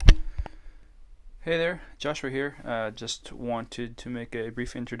Hey there, Joshua here. Just wanted to make a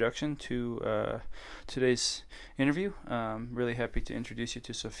brief introduction to today's interview. Really happy to introduce you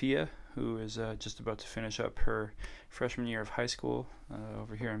to Sophia, who is just about to finish up her freshman year of high school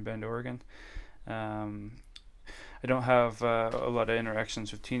over here in Bend, Oregon. Um, I don't have a lot of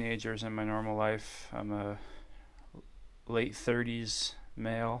interactions with teenagers in my normal life. I'm a late 30s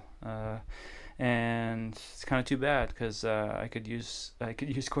male. And it's kind of too bad because I could use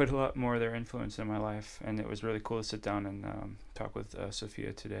quite a lot more of their influence in my life, and it was really cool to sit down and talk with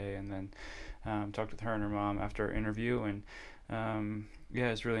Sophia today, and then talked with her and her mom after our interview, and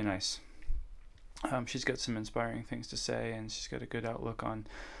yeah, it's really nice. She's got some inspiring things to say, and she's got a good outlook on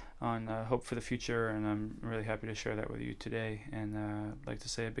hope for the future, and I'm really happy to share that with you today. And I'd like to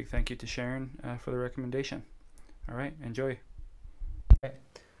say a big thank you to Sharon for the recommendation. All right, enjoy. Okay,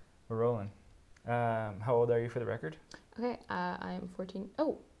 we're rolling. How old are you for the record? Okay, I'm 14.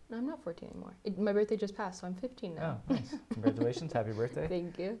 Oh, no, I'm not 14 anymore. My birthday just passed, so I'm 15 now. Oh, nice. Congratulations. Happy birthday.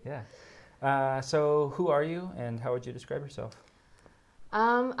 Thank you. Yeah. So who are you and how would you describe yourself?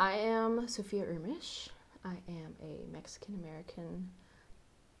 I am Sophia Ermisch. I am a Mexican-American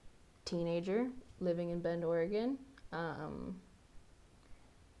teenager living in Bend, Oregon. Yeah,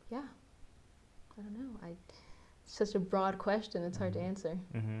 I don't know. It's such a broad question. It's hard to answer.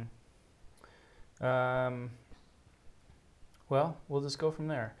 Mm-hmm. Well, we'll just go from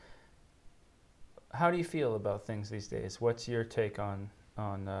there. How do you feel about things these days? What's your take on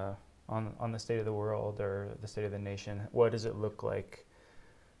the state of the world or the state of the nation? What does it look like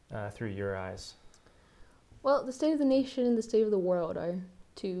through your eyes? Well, the state of the nation and the state of the world are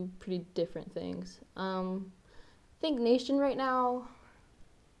two pretty different things. I think nation right now,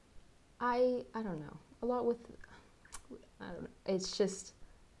 I don't know. A lot with, I don't know. It's just,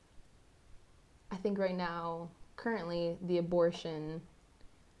 I think right now, currently, the abortion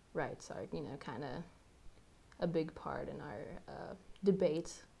rights are, kind of a big part in our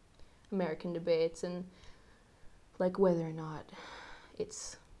debates, American debates, and like whether or not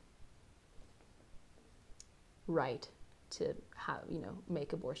it's right to have,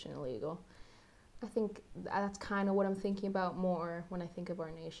 make abortion illegal. I think that's kind of what I'm thinking about more when I think of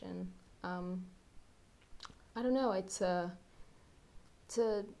our nation. I don't know. It's a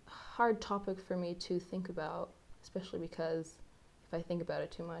hard topic for me to think about, especially because if I think about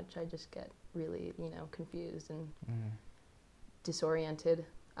it too much, I just get really, confused and disoriented.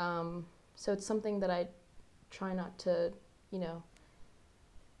 So it's something that I try not to,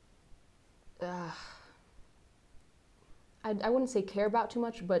 uh, I wouldn't say care about too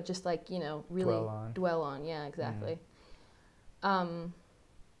much, but just like, really dwell on. Yeah, exactly.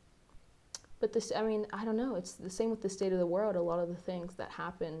 But this, I don't know. It's the same with the state of the world. A lot of the things that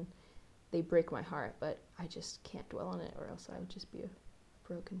happen, they break my heart, but I just can't dwell on it, or else I would just be a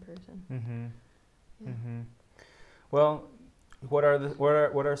broken person. Mm-hmm. Yeah. Mm-hmm. Well, what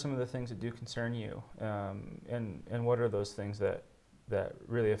are some of the things that do concern you, and what are those things that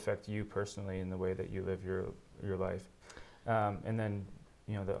really affect you personally in the way that you live your life, and then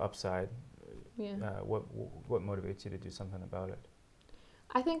the upside. Yeah. What motivates you to do something about it?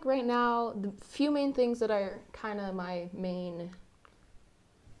 I think right now the few main things that are kind of my main.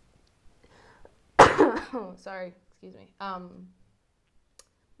 Sorry, excuse me.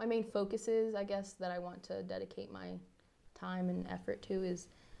 My main focuses, I guess, that I want to dedicate my time and effort to is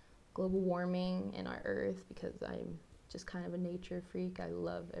global warming and our Earth, because I'm just kind of a nature freak. I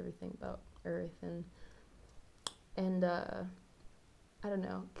love everything about Earth, and I don't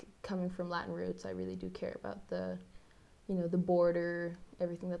know. Coming from Latin roots, I really do care about the border,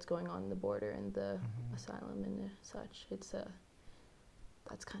 everything that's going on in the border, and the asylum and such. It's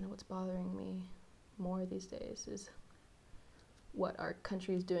that's kind of what's bothering me more these days, is what our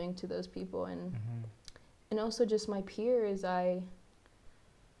country is doing to those people, and also just my peers. A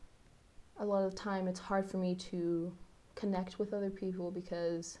lot of the time it's hard for me to connect with other people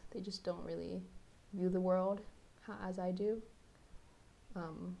because they just don't really view the world as I do.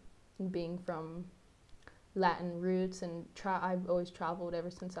 And being from Latin roots, and I've always traveled ever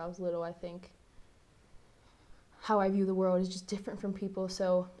since I was little. I think how I view the world is just different from people,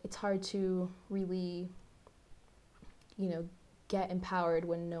 so it's hard to really, get empowered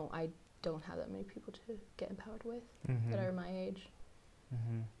when I don't have that many people to get empowered with that are my age.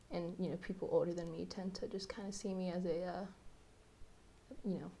 And people older than me tend to just kind of see me as a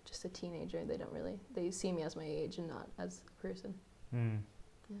just a teenager. They see me as my age and not as a person. Yeah.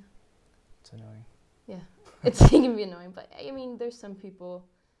 It's annoying. Yeah, it can be annoying, but there's some people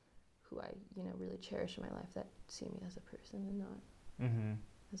who I, really cherish in my life that see me as a person and not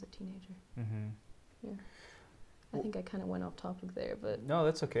as a teenager. Yeah. I think I kind of went off topic there, but... No,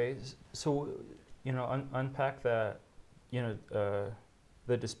 that's okay. So Unpack that,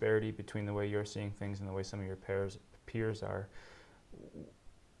 the disparity between the way you're seeing things and the way some of your peers are.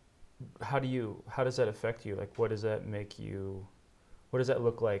 How does that affect you? Like, what does that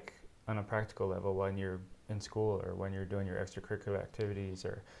look like on a practical level when you're in school or when you're doing your extracurricular activities,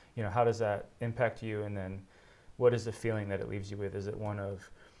 or, how does that impact you? And then what is the feeling that it leaves you with? Is it one of,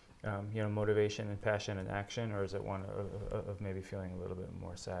 motivation and passion and action, or is it one of maybe feeling a little bit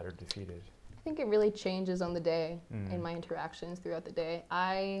more sad or defeated? I think it really changes on the day in my interactions throughout the day.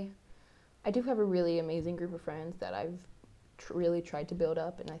 I do have a really amazing group of friends that I've really tried to build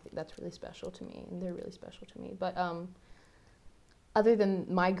up, and I think that's really special to me, and they're really special to me. But other than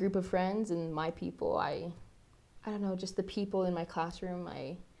my group of friends and my people, I don't know, just the people in my classroom.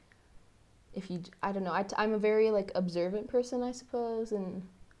 I'm a very like observant person, I suppose, and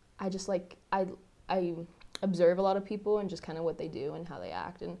I just like I observe a lot of people and just kind of what they do and how they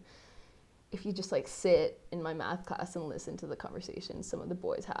act. And if you just like sit in my math class and listen to the conversations some of the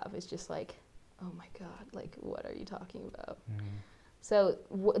boys have, it's just like, oh my God, like, what are you talking about? So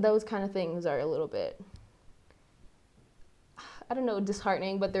those kind of things are a little bit, I don't know,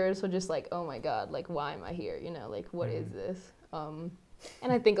 disheartening, but they're also just like, oh my God, like, why am I here? Like, what is this? And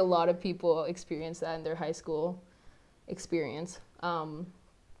I think a lot of people experience that in their high school experience.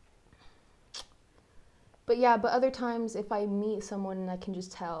 But other times if I meet someone and I can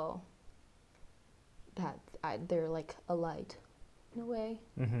just tell that they're like a light in a way,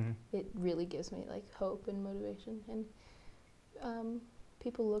 it really gives me like hope and motivation. And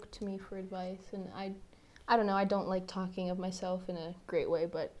people look to me for advice, and I don't know, I don't like talking of myself in a great way,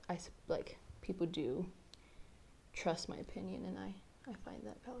 but people do trust my opinion, and I find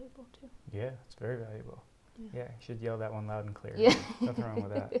that valuable too. Yeah, it's very valuable. Yeah, you should yell that one loud and clear. Yeah. Nothing wrong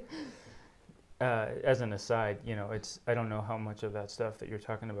with that. As an aside, I don't know how much of that stuff that you're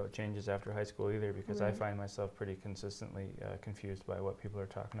talking about changes after high school either, because I find myself pretty consistently confused by what people are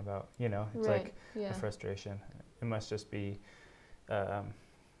talking about. It's like a frustration. It must just be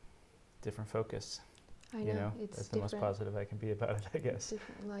different focus. I know, it's that's the most positive I can be about it, I guess.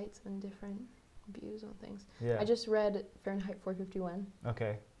 Different lights and different views on things. Yeah. I just read Fahrenheit 451.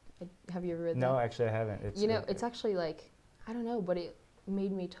 Okay. Have you ever read that? No, actually I haven't. It's actually like, I don't know, but it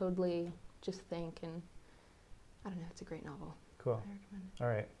made me totally just think, and I don't know, it's a great novel. Cool. I recommend it. All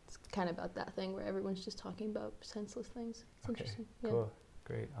right. It's kind of about that thing where everyone's just talking about senseless things. It's interesting. Yeah. Cool.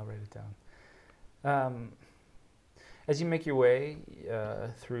 Great. I'll write it down. As you make your way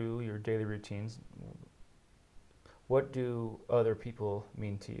through your daily routines, what do other people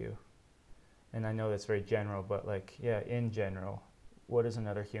mean to you? And I know that's very general, but in general, what does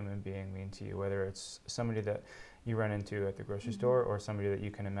another human being mean to you? Whether it's somebody that you run into at the grocery store or somebody that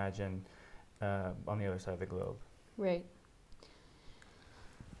you can imagine on the other side of the globe. Right.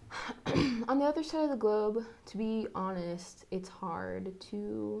 On the other side of the globe, to be honest, it's hard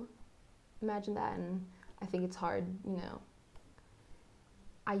to imagine that, and I think it's hard,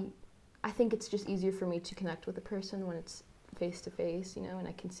 I think it's just easier for me to connect with a person when it's face to face, and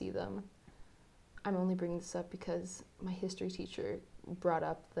I can see them. I'm only bringing this up because my history teacher brought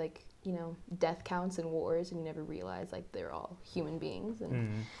up, death counts and wars, and you never realize, they're all human beings.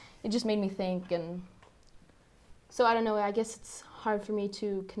 And it just made me think, and so I don't know, I guess it's hard for me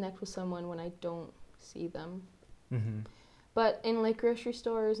to connect with someone when I don't see them. But in, grocery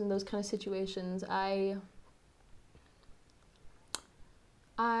stores and those kind of situations, I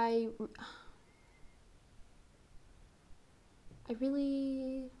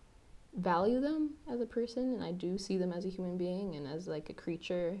really value them as a person, and I do see them as a human being and as a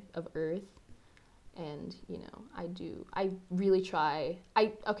creature of earth. And I really try,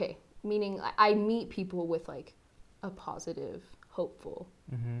 meaning I meet people with a positive, hopeful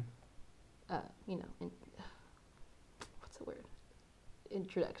what's the word,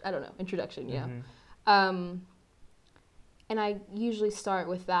 introduction, yeah. And I usually start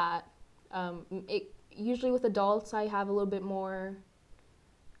with that. Usually with adults I have a little bit more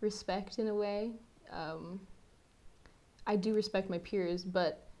respect in a way. I do respect my peers,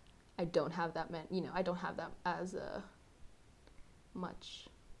 but I don't have that I don't have that as much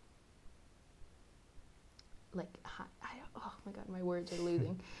oh my God, my words are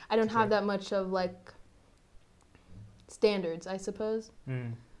losing. I don't have that much of standards, I suppose.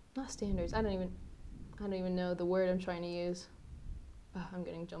 Not standards. I don't even know the word I'm trying to use. I'm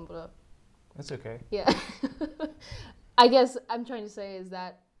getting jumbled up. That's okay. Yeah. I guess I'm trying to say is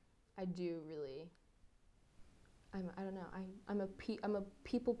that I do really. I don't know. I'm a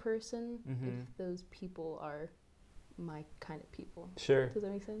people person. If those people are my kind of people. Sure. Does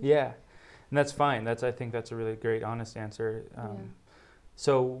that make sense? Yeah, and that's fine. I think that's a really great, honest answer.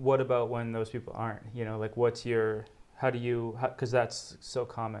 So what about when those people aren't? You know, like what's your, how do you, because that's so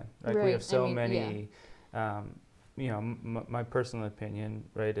common, right? We Right. have so I mean, many, you know, my personal opinion,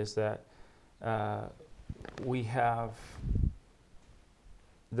 right, is that we have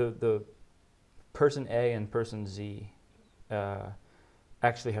the person A and person Z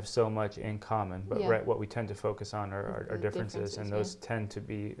actually have so much in common, but Yeah. right, what we tend to focus on are The differences, and those yeah. tend to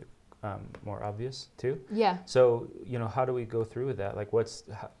be more obvious too. Yeah. So, you know, how do we go through with that? Like,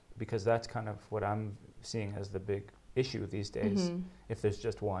 because that's kind of what I'm seeing as the big issue these days, if there's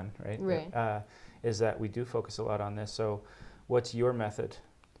just one, right? Right. Is that we do focus a lot on this. So, what's your method?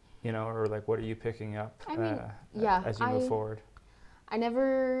 You know, or like, what are you picking up I mean, yeah, as you move forward? I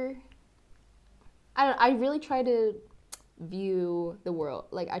never. I really try to view the world.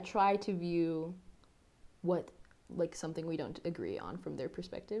 Like, I try to view what, like, something we don't agree on from their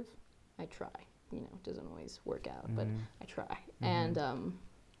perspective. I try. You know, it doesn't always work out, but I try. And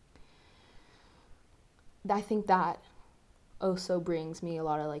I think that also brings me a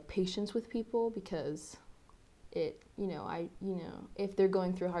lot of, like, patience with people, because it, you know, if they're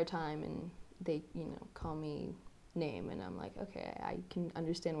going through a hard time and they, you know, call me name, and I'm like, okay, I can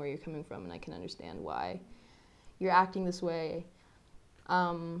understand where you're coming from, and I can understand why you're acting this way.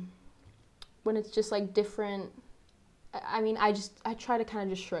 When it's just like different, I mean, I try to kind of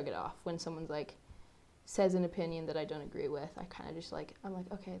just shrug it off when someone's like says an opinion that I don't agree with. I kind of just like, I'm like,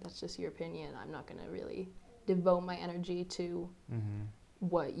 okay, that's just your opinion. I'm not gonna really devote my energy to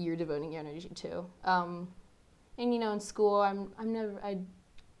what you're devoting your energy to. And you know, in school, I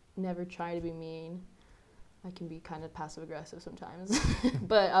never try to be mean. I can be kind of passive aggressive sometimes,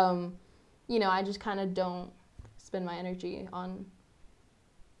 but you know, I just kind of don't spend my energy on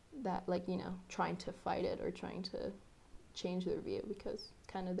that, like, you know, trying to fight it or trying to change their view, because it's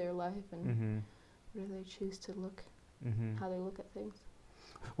kind of their life, and where they choose to look, how they look at things.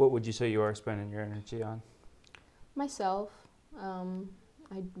 What would you say you are spending your energy on? Myself.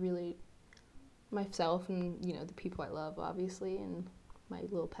 Myself, and, you know, the people I love, obviously, and my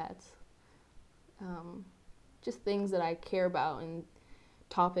little pets. Just things that I care about, and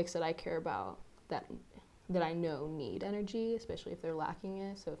topics that I care about that I know need energy, especially if they're lacking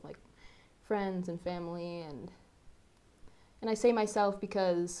it. So if, like, friends and family, and I say myself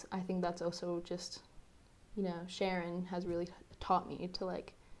because I think that's also just, you know, Sharon has really taught me to,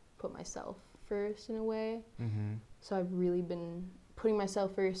 like, put myself first in a way. So I've really been putting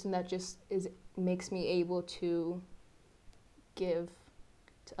myself first, and that just makes me able to give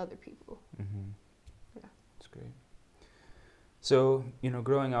to other people. Yeah, that's great. So, you know,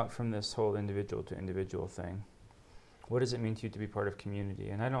 growing out from this whole individual to individual thing, what does it mean to you to be part of community?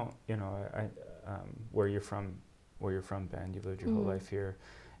 And I don't, you know, where you're from, Ben, you've lived your whole life here.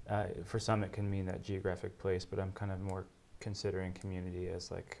 For some, it can mean that geographic place, but I'm kind of more considering community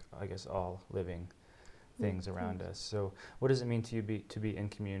as, like, I guess, all living things around us. So, what does it mean to you to be in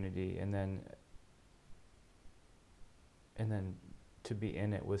community, and then to be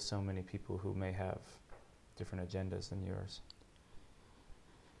in it with so many people who may have different agendas than yours?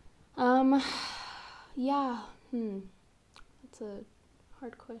 Yeah. That's a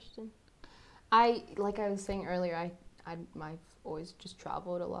hard question. Like I was saying earlier, I've always just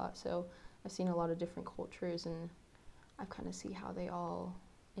traveled a lot, so I've seen a lot of different cultures, and I kind of see how they all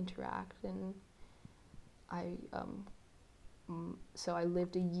interact. And so I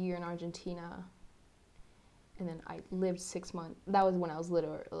lived a year in Argentina, and then I lived 6 months. That was when I was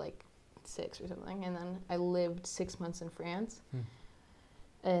little, like 6 or something, and then I lived 6 months in France,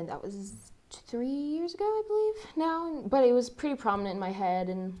 and that was 3 years ago, I believe now. But it was pretty prominent in my head,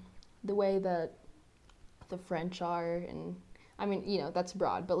 and the way that the French are, and I mean, you know, that's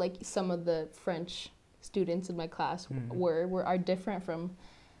broad, but like some of the French students in my class are different from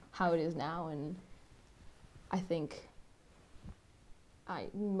how it is now. And I think I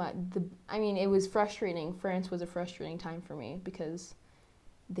mean, it was frustrating. France was a frustrating time for me because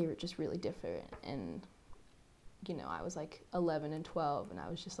they were just really different. And, you know, I was like 11 and 12, and I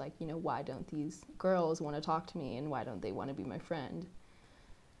was just like, you know, why don't these girls want to talk to me, and why don't they want to be my friend?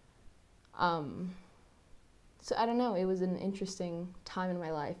 So I don't know, it was an interesting time in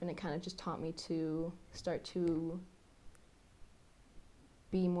my life, and it kind of just taught me to start to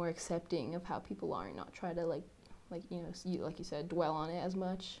be more accepting of how people are, and not try to like you know, like you said, dwell on it as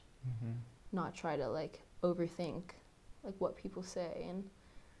much. Not try to like overthink like what people say. And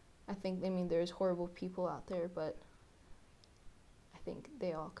I think, I mean, there's horrible people out there, but I think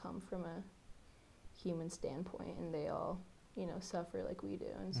they all come from a human standpoint, and they all, you know, suffer like we do.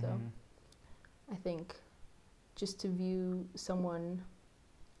 And so I think just to view someone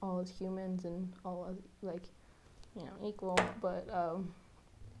all as humans and all as, like, you know, equal, but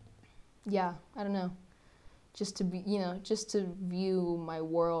yeah, I don't know. Just to be, just to view my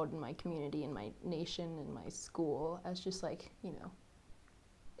world and my community and my nation and my school as just like,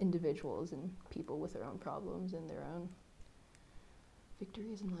 individuals and people with their own problems and their own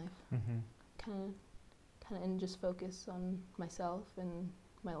victories in life. Mm-hmm. Kind of, and just focus on myself and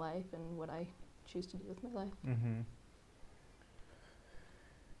my life and what I choose to do with my life. Mm-hmm.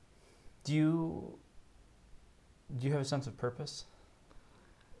 Do you have a sense of purpose?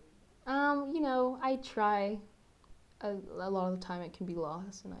 I try. A lot of the time it can be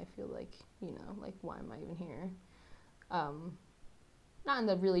lost, and I feel like, like, why am I even here? Not in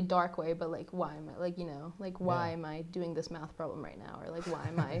the really dark way, but like, why am I, like, why am I doing this math problem right now? Or like, why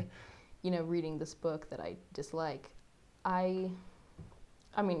am I, reading this book that I dislike? I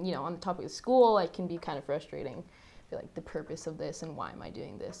mean, on the topic of school, it can be kind of frustrating. I feel like the purpose of this and why am I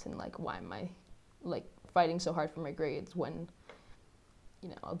doing this and like, why am I like fighting so hard for my grades when,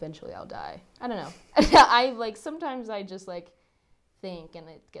 eventually I'll die. I don't know. I like, sometimes I just like think and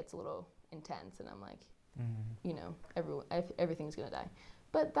it gets a little intense and I'm like, everything's gonna die.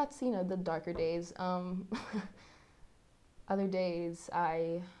 But that's, the darker days. Other days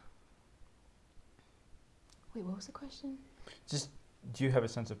wait, what was the question? Just, do you have a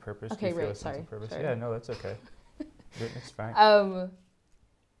sense of purpose? Okay, do you feel right, a sense of purpose? sorry. Yeah, no, that's okay. It's fine. On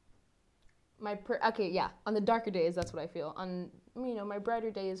the darker days, that's what I feel. On, my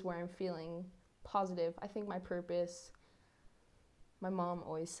brighter days where I'm feeling positive, I think my purpose, my mom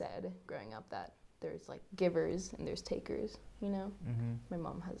always said growing up that there's like givers and there's takers, Mm-hmm. My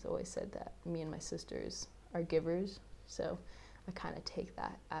mom has always said that me and my sisters are givers, so I kind of take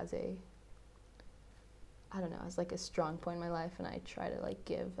that as as like a strong point in my life, and I try to like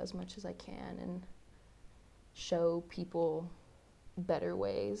give as much as I can and show people better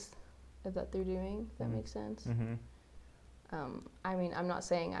ways that they're doing, if that makes sense. Mm-hmm. I'm not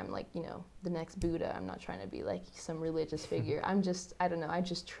saying I'm like, the next Buddha. I'm not trying to be like some religious figure. I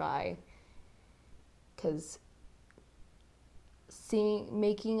just try, because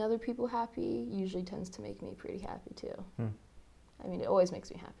making other people happy usually tends to make me pretty happy too. I mean, it always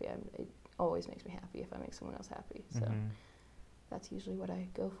makes me happy. It always makes me happy if I make someone else happy. So that's usually what I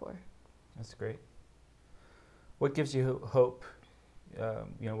go for. That's great. What gives you hope?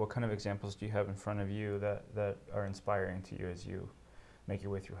 What kind of examples do you have in front of you that are inspiring to you as you make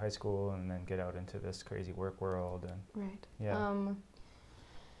your way through high school and then get out into this crazy work world? And right. Yeah.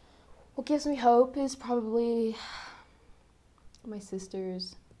 What gives me hope is probably my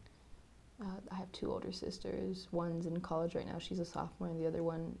sisters. I have two older sisters. One's in college right now. She's a sophomore, and the other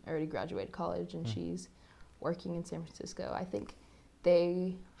one already graduated college, and she's working in San Francisco. I think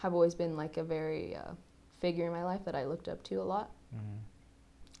they have always been like a very figure in my life that I looked up to a lot.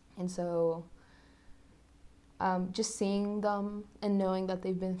 And so just seeing them and knowing that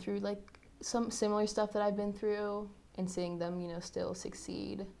they've been through like some similar stuff that I've been through, and seeing them, still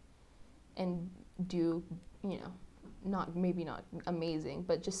succeed and do, maybe not amazing,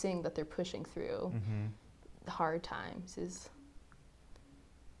 but just seeing that they're pushing through the hard times is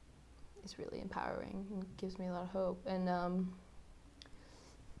really empowering and gives me a lot of hope. And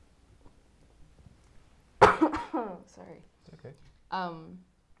sorry. It's okay. Oh,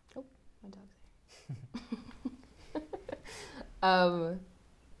 my dog's there.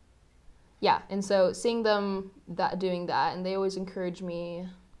 Yeah, and so seeing them doing that, and they always encourage me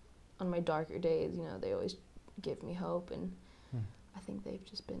on my darker days. They always give me hope, and I think they've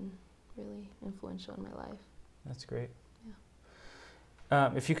just been really influential in my life. That's great.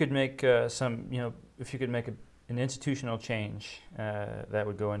 Yeah. If you could make an institutional change that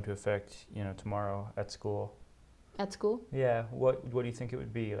would go into effect, tomorrow at school. At school? Yeah. What do you think it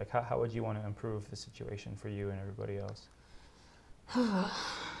would be? Like, how would you want to improve the situation for you and everybody else?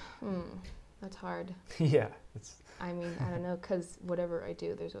 That's hard. Yeah. I mean, I don't know, because whatever I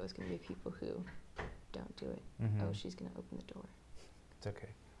do, there's always going to be people who don't do it. Mm-hmm. Oh, she's going to open the door. It's okay.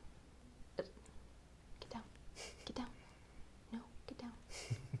 Get down. Get down. No, get down.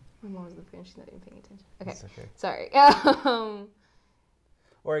 My mom's looking and she's not even paying attention. Okay. It's okay. Sorry.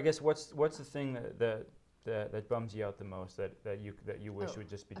 Or I guess what's the thing that bums you out the most that you wish would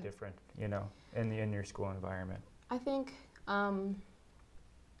just be different, in your school environment? I think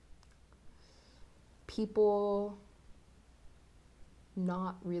people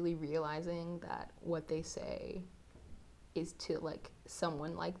not really realizing that what they say is to like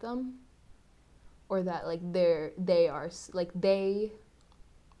someone like them, or that like they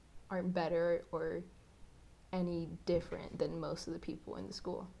aren't better or any different than most of the people in the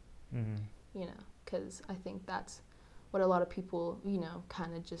school. Because I think that's what a lot of people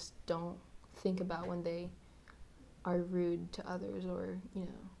kind of just don't think about when they are rude to others or, you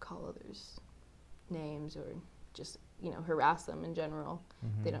know, call others names or just, you know, harass them in general.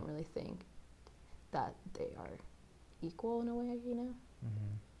 Mm-hmm. They don't really think that they are equal in a way, you know?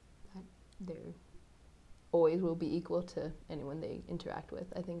 Mm-hmm. That they're always will be equal to anyone they interact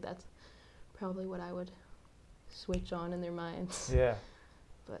with. I think that's probably what I would switch on in their minds. Yeah.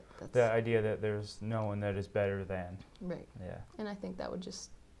 But that's The idea that there's no one that is better than. right. Yeah. And I think that would just,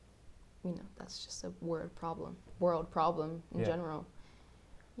 you know, that's just a world problem in Yeah. general.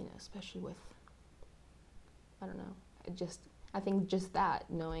 You know, especially with, I don't know, I think just that,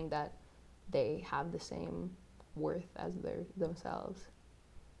 knowing that they have the same worth as themselves,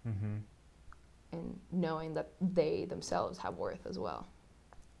 Mm-hmm. and knowing that they themselves have worth as well.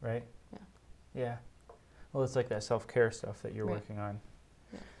 Right? Yeah. Yeah. Well, it's like that self-care stuff that you're Right. working on.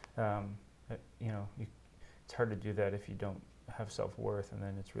 Yeah. You know, it's hard to do that if you don't have self-worth, and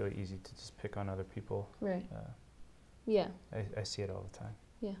then it's really easy to just pick on other people. Right. Yeah. I see it all the time.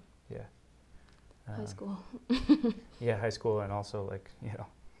 Yeah. Yeah. High school. Yeah, high school, and also like, you know,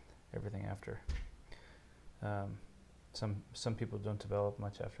 everything after. Some people don't develop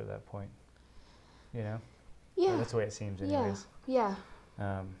much after that point. You know. Yeah. Or that's the way it seems, anyways. Yeah.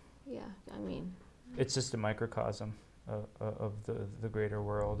 Um, Yeah. I mean. It's just a microcosm of the greater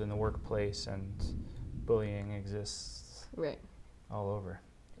world and the workplace, and bullying exists Right. all over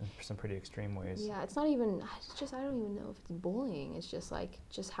in some pretty extreme ways. Yeah, it's not even, it's just, I don't even know if it's bullying. It's just like,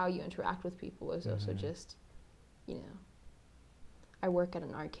 just how you interact with people is also just, you know, I work at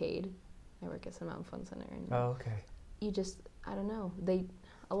an arcade. I work at some Mountain Fun Center. And Oh, okay. you just, I don't know.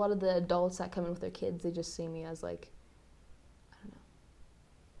 A lot of the adults that come in with their kids, they just see me as like,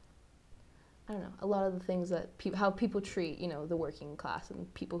 I don't know. A lot of the things that, how people treat, you know, the working class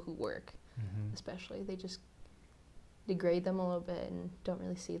and people who work, especially, they just degrade them a little bit and don't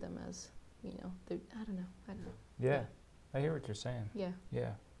really see them as, you know, I don't know. Yeah, I hear what you're saying. Yeah.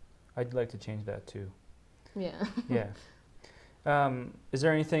 Yeah, I'd like to change that too. Yeah. Yeah. Is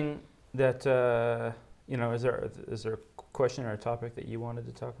there anything that you know? Is there a question or a topic that you wanted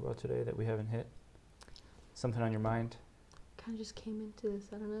to talk about today that we haven't hit? Something on your mind? Kind of just came into this.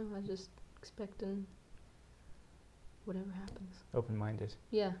 I don't know. I was just expecting whatever happens. Open-minded.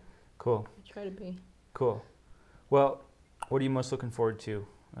 Yeah. Cool. I try to be. Cool. Well, what are you most looking forward to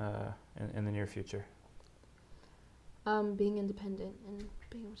in the near future? Being independent and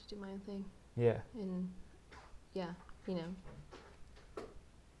being able to do my own thing. Yeah. And yeah, you know. My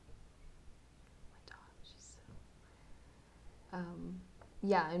dog, she's so.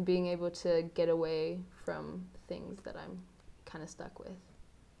 Yeah, and being able to get away from things that I'm kind of stuck with.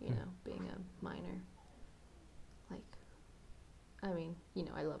 You know, being a minor. Like, I mean, you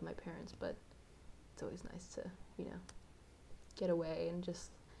know, I love my parents, but it's always nice to, you know, get away and just,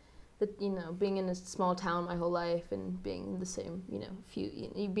 you know, being in a small town my whole life and being in the same, you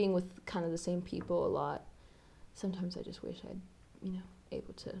know, being with kind of the same people a lot. Sometimes I just wish I'd, you know,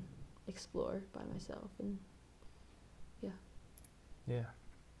 able to explore by myself and, yeah. Yeah.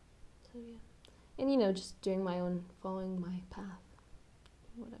 So, yeah. And, you know, just doing my own, following my path,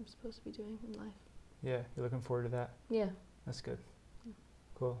 what I'm supposed to be doing in life. Yeah, you're looking forward to that? Yeah. That's good.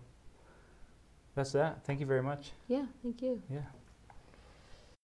 Cool. That's that. Thank you very much. Yeah, thank you. Yeah.